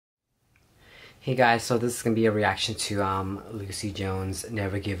Hey guys, so this is gonna be a reaction to Lucie Jones'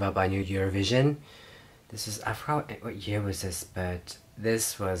 "Never Give Up" on Eurovision. This is, I forgot what year was this, but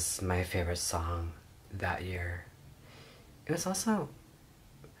this was my favorite song that year. It was also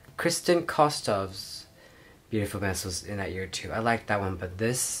Kristen Kostov's "Beautiful Mess" was in that year too. I liked that one, but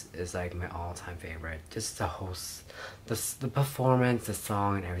this is like my all-time favorite. Just the host, the performance, the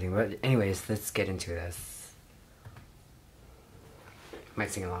song, and everything. But anyways, let's get into this. Might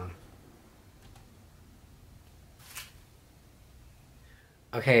sing along.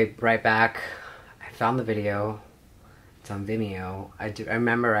 Okay, right back. I found the video. It's on Vimeo. I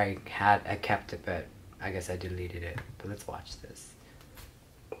remember I kept it, but I guess I deleted it. But let's watch this.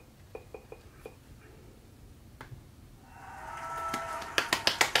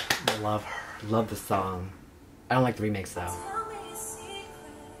 Love the song. I don't like the remix though.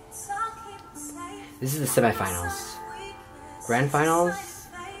 This is the semifinals. Grand finals?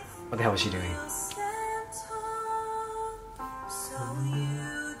 What the hell was she doing?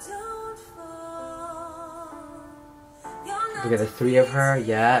 Look at the three of her,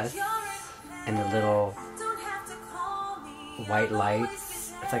 yes. And the little white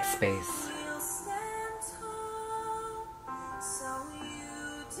lights. It's like space.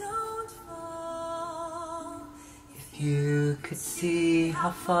 If you could see how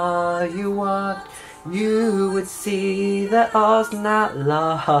far you walked, you would see that all's not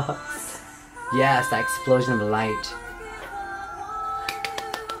lost. Yes, that explosion of light.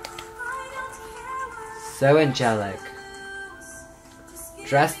 So angelic.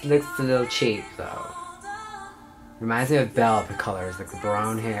 Dress looks a little cheap though. Reminds me of Belle, the colors, like the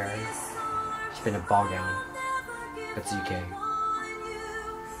brown hair. She's been in a ball gown. That's UK.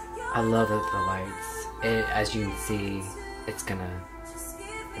 I love the lights. As you can see, it's gonna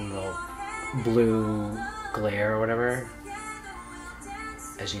a little blue glare or whatever.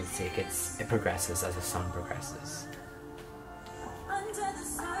 As you can see, it progresses as the song progresses.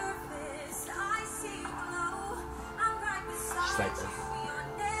 She's like this.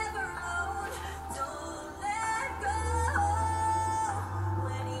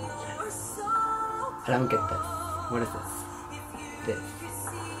 I don't get this. What is this? This.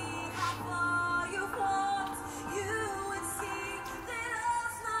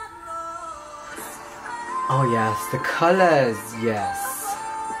 Oh yes, the colors, yes.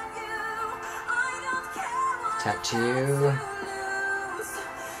 Tattoo.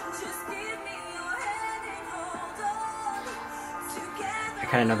 I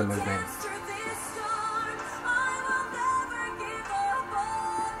kind of know the movements.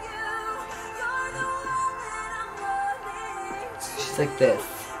 She's like this.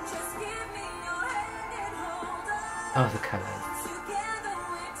 Oh, the colors.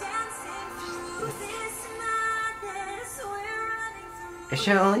 If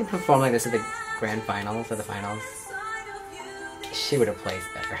she only performed like this at the grand finals or the finals, she would have placed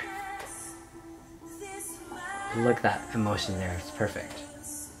better. Look at that emotion there, it's perfect.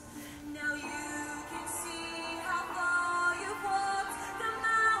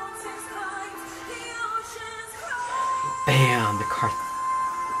 Bam! The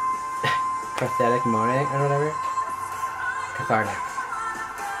cathartic monic or whatever? Cathartic.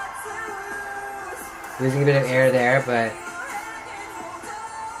 Losing a bit of air there, but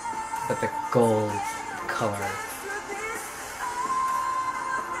the gold color.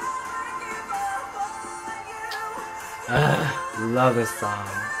 Love this song.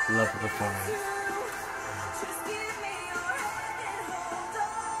 Love the performance.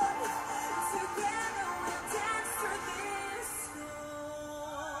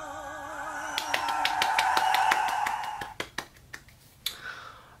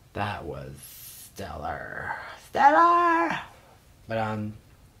 That was stellar. Stellar! But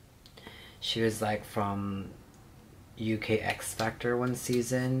she was like from UK X Factor one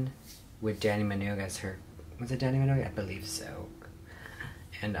season with Danny Minogue as her. Was it Danny Minogue? I believe so.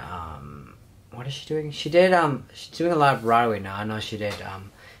 And what is she doing? She did she's doing a lot of Broadway now. I know she did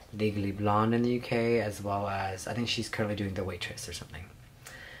Legally Blonde in the UK, as well as I think she's currently doing The Waitress or something.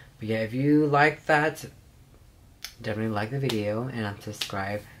 But yeah, if you like that, definitely like the video and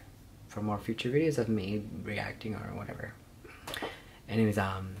subscribe for more future videos of me reacting or whatever. Anyways,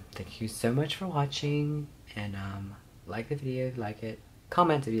 thank you so much for watching, and like the video if you like it,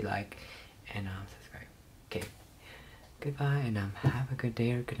 comment if you like, and subscribe. Okay, goodbye, and have a good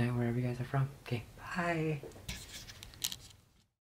day or good night wherever you guys are from. Okay, bye.